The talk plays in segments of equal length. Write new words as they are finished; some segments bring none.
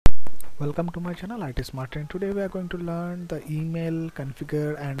Welcome to my channel ITSmartTraining. Today we are going to learn the email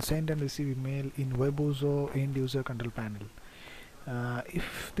configure and send and receive email in WEBUZO end user control panel.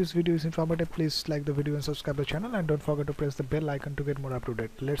 If this video is informative, please like the video and subscribe the channel, and don't forget to press the bell icon to get more up to date.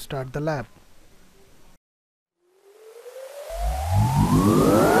 Let's start the lab.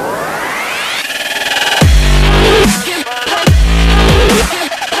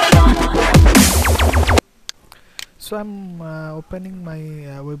 So I'm opening my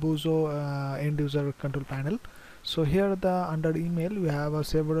WEBUZO end user control panel. So here under email we have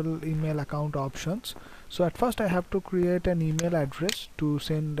several email account options. So at first I have to create an email address to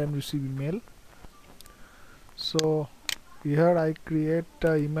send and receive email. So here I create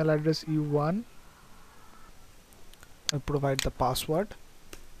email address E1. I provide the password.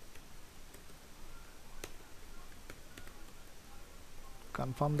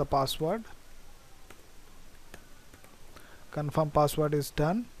 Confirm the password. Confirm password is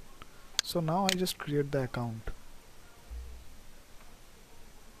done. So now I just create the account.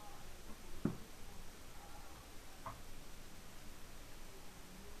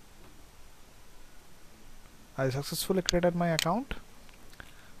 I successfully created my account.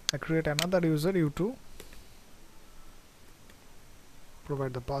 I create another user U2.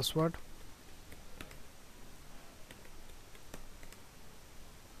 Provide the password.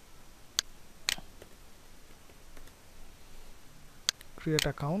 Create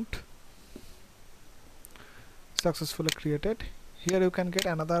account. Successfully created. Here you can get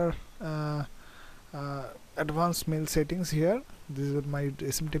another advanced mail settings here. This is my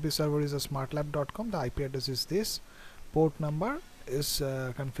SMTP server is a smartlab.com. The IP address is this. Port number is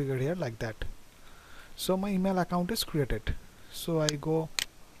configured here like that. So my email account is created. So I go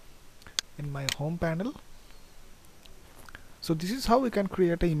in my home panel. So this is how we can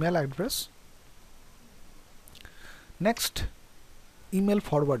create an email address. Next, email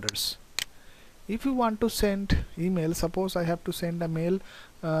forwarders. If you want to send email, suppose I have to send a mail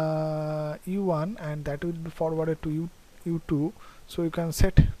U1 and that will be forwarded to U2, so you can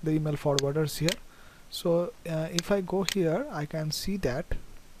set the email forwarders here. So if I go here, I can see that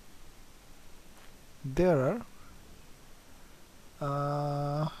there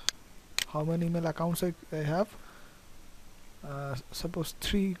are how many email accounts I have. Suppose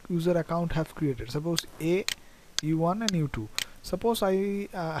 3 user account have created. Suppose A, U1 and U2. Suppose I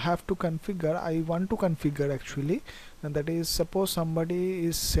have to configure, I want to configure actually, and that is, suppose somebody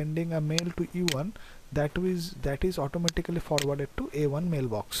is sending a mail to E1, that is automatically forwarded to A1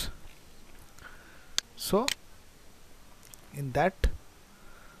 mailbox. So in that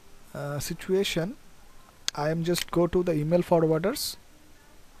situation, I am just go to the email forwarders.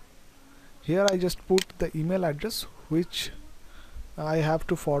 Here I just put the email address which I have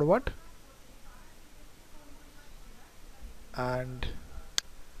to forward, and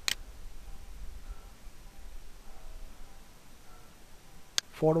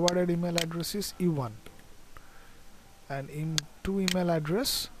forwarded email address is E1, and into email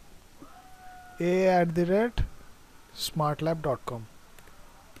address a@smartlab.com.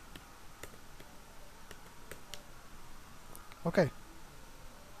 okay,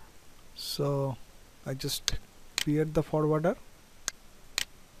 so I just create the forwarder.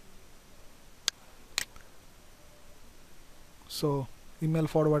 So email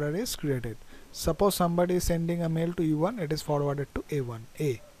forwarder is created. Suppose somebody is sending a mail to E1, it is forwarded to A1.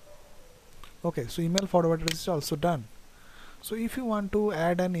 Okay, so email forwarder is also done. So if you want to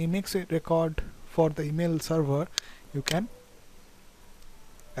add an MX record for the email server, you can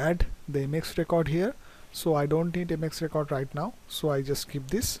add the MX record here. So I don't need MX record right now, so I just keep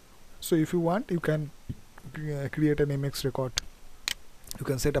this. So if you want, you can create an MX record. You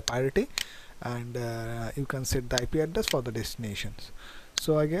can set a priority, and you can set the IP address for the destinations.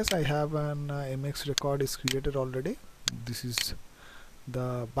 So I guess I have an MX record is created already. This is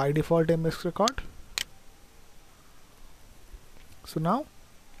the by default MX record. So now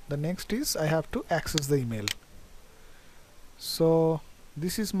the next is I have to access the email. So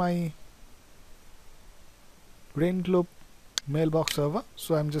this is my Rain Globe mailbox server.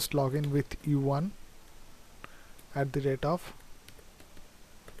 So I'm just logging with U1 @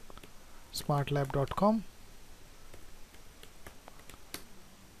 smartlab.com.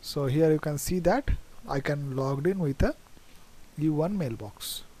 So here you can see that I can logged in with a U1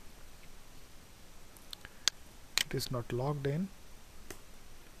 mailbox. It is not logged in.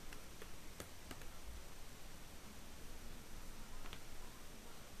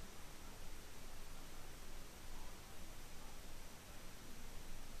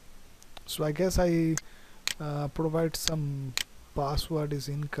 So I guess I provide some password is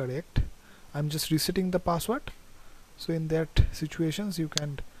incorrect. I'm just resetting the password. So in that situations you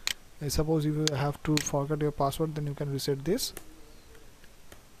can Suppose if you have to forget your password, then you can reset this.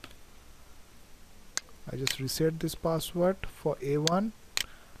 I just reset this password for A1.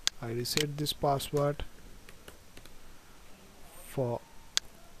 I reset this password for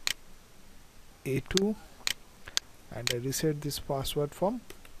A2, and I reset this password from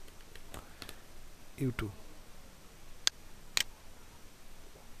U2.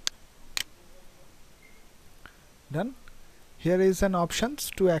 Done. Here is an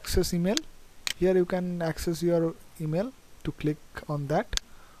options to access email. Here you can access your email to click on that,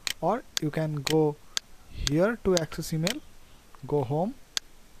 or you can go here to access email, go home,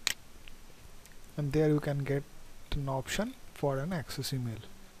 and there you can get an option for an access email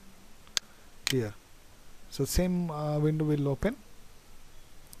here. So same window will open.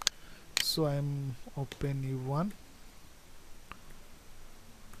 So I'm open U1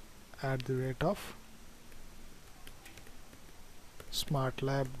 @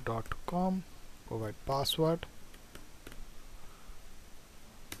 smartlab.com, provide password.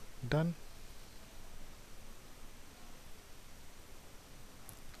 Done.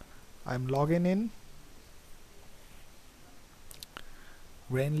 I'm logging in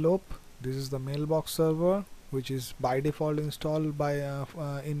Rainlope. This is the mailbox server, which is by default installed by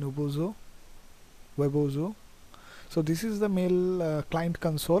in WEBUZO. So this is the mail client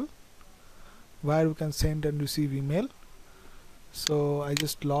console where you can send and receive email. So I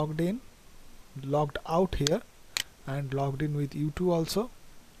just logged out here, and logged in with U2 also.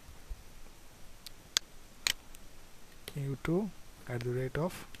 U2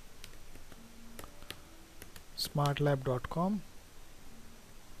 @ smartlab.com,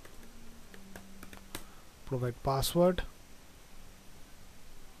 provide password.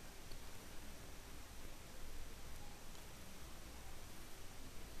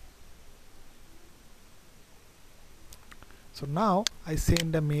 So now I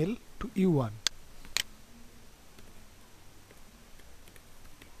send a mail to U1.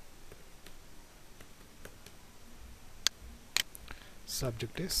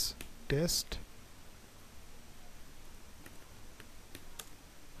 Subject is test.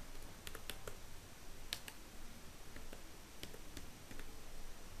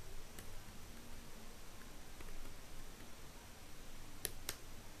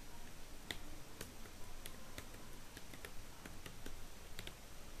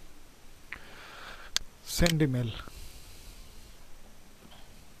 Send email.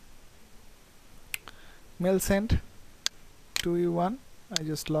 Mail sent to U1. I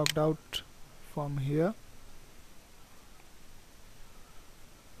just logged out from here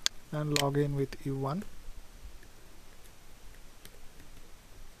and log in with U1.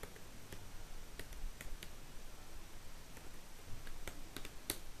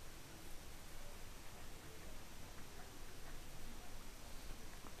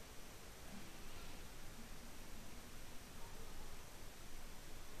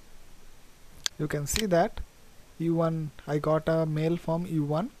 You can see that U1, I got a mail from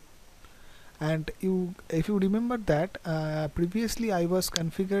U1, and if you remember that previously I was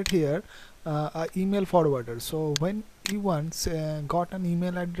configured here a email forwarder. So when U1 got an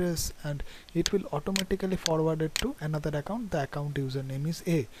email address, and it will automatically forward it to another account. The account username is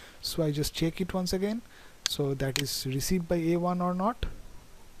A. So I just check it once again, so that is received by A1 or not.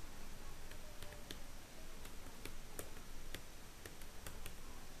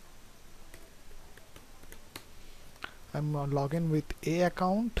 I'm login with A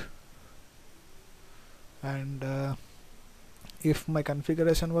account, and if my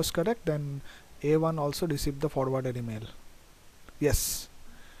configuration was correct, then A1 also received the forwarded email. Yes,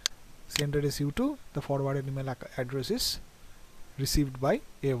 sender is U2, the forwarded email address is received by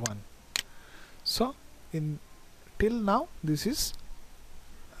A1. So till now this is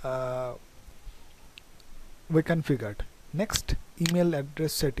we configured. Next, email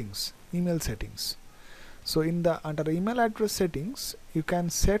address settings, email settings. So in the under email address settings, you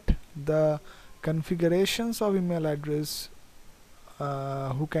can set the configurations of email address,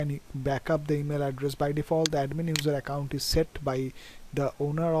 who can back up the email address. By default, the admin user account is set by the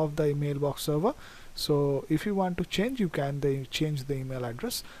owner of the mailbox server. So if you want to change, you can change the email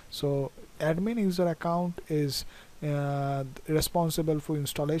address. So admin user account is responsible for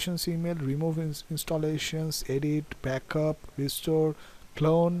installations email, remove installations, edit, backup, restore,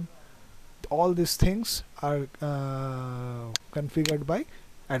 clone. All these things are configured by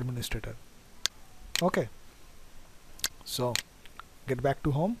administrator. Okay, so get back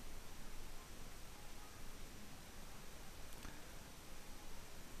to home.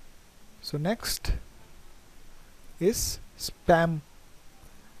 So next is spam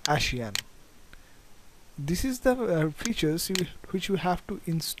ASEAN. this is the features which you have to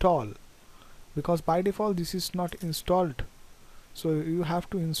install, because by default this is not installed, so you have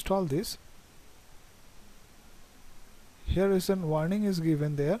to install this. Here is a warning is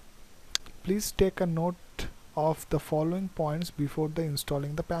given there. Please take a note of the following points before the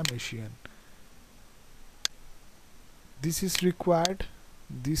installing the PAM machine. This is required,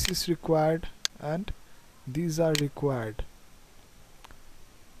 this is required, and these are required,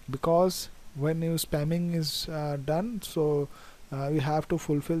 because when your spamming is done, so you have to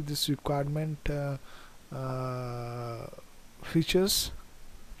fulfill this requirement features.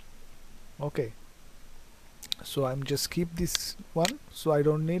 Okay, so I'm just keep this one, so I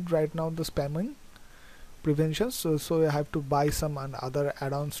don't need right now the spamming prevention, so I have to buy some other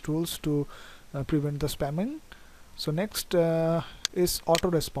add-ons tools to prevent the spamming. So next is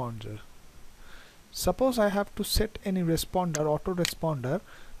autoresponder. Suppose I have to set any autoresponder.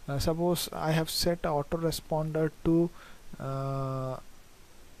 Suppose I have set autoresponder to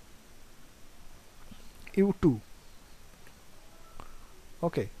U2.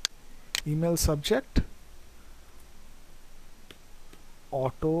 Okay, email subject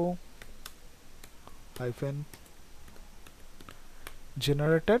auto hyphen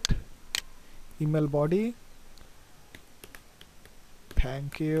generated, email body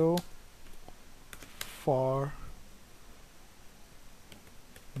thank you for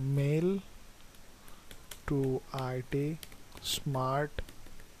mail to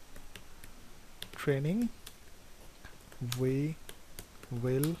ITSmartTraining, we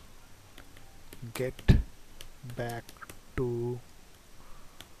will get back to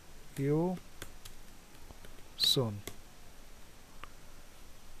you soon.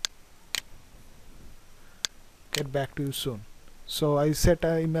 Get back to you soon. So I set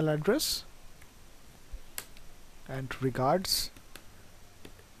an email address and regards.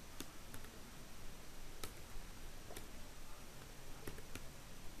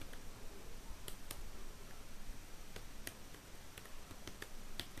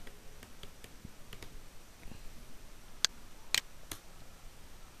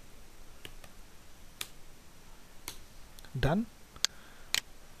 Done.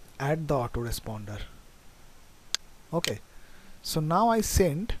 Add the autoresponder. Okay, so now I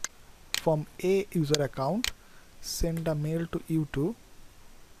send from a user account, send a mail to U2.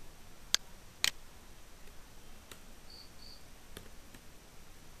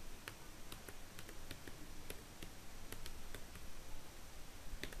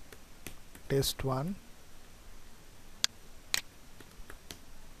 Test 1,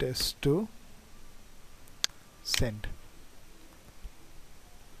 test 2, send.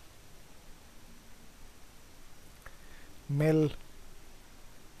 Mail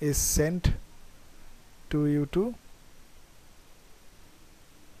is sent to U2.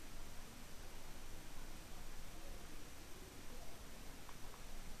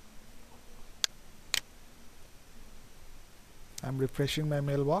 I'm refreshing my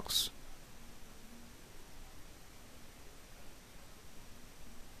mailbox.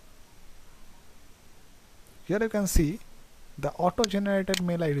 Here you can see the auto-generated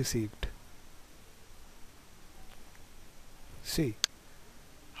mail I received. See,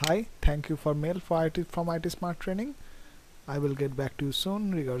 hi, thank you for mail from ITSmartTraining. I will get back to you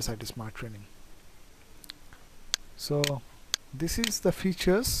soon. Regards, ITSmartTraining. So this is the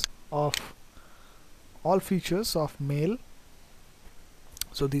features of all features of mail.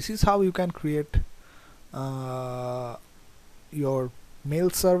 So this is how you can create your mail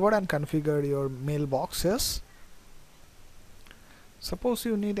server and configure your mailboxes. Suppose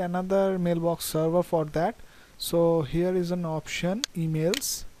you need another mailbox server for that. So here is an option,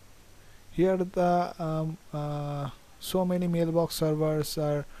 emails. Here the so many mailbox servers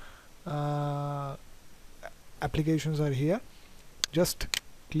are applications are here. Just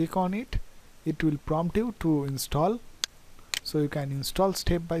click on it. It will prompt you to install. So you can install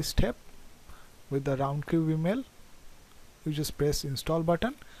step by step with the round-trip email. You just press install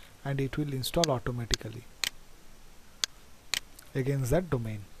button and it will install automatically against that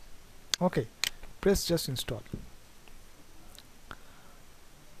domain. Okay, press just install.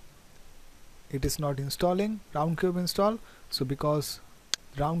 It is not installing round-trip install, so because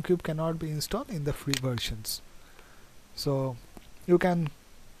round-trip cannot be installed in the free versions. So you can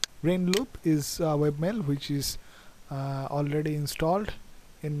rain loop is a webmail which is already installed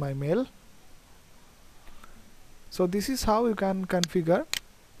in my mail. So this is how you can configure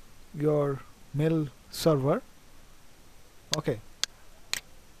your mail server. Okay,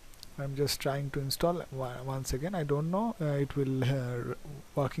 I'm just trying to install once again. I don't know it will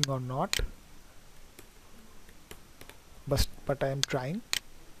working or not, but I am trying.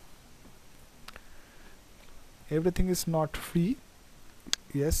 everything is not free.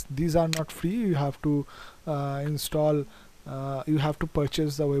 Yes, these are not free. You have to install, you have to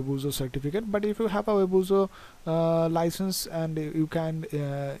purchase the WEBUZO certificate. But if you have a WEBUZO license, and you can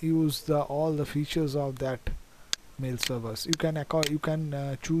use all the features of that mail servers, you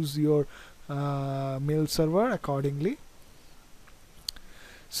can choose your mail server accordingly.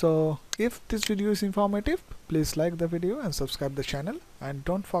 So if this video is informative, please like the video and subscribe the channel, and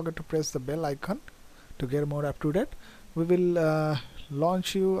don't forget to press the bell icon to get more up to date. We will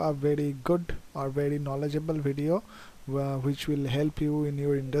launch you a very good or very knowledgeable video which will help you in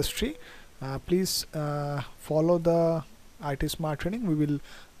your industry. Please follow the IT Smart Training. We will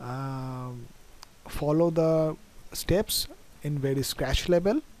follow the steps in very scratch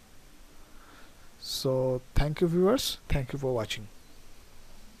level. So thank you viewers, thank you for watching.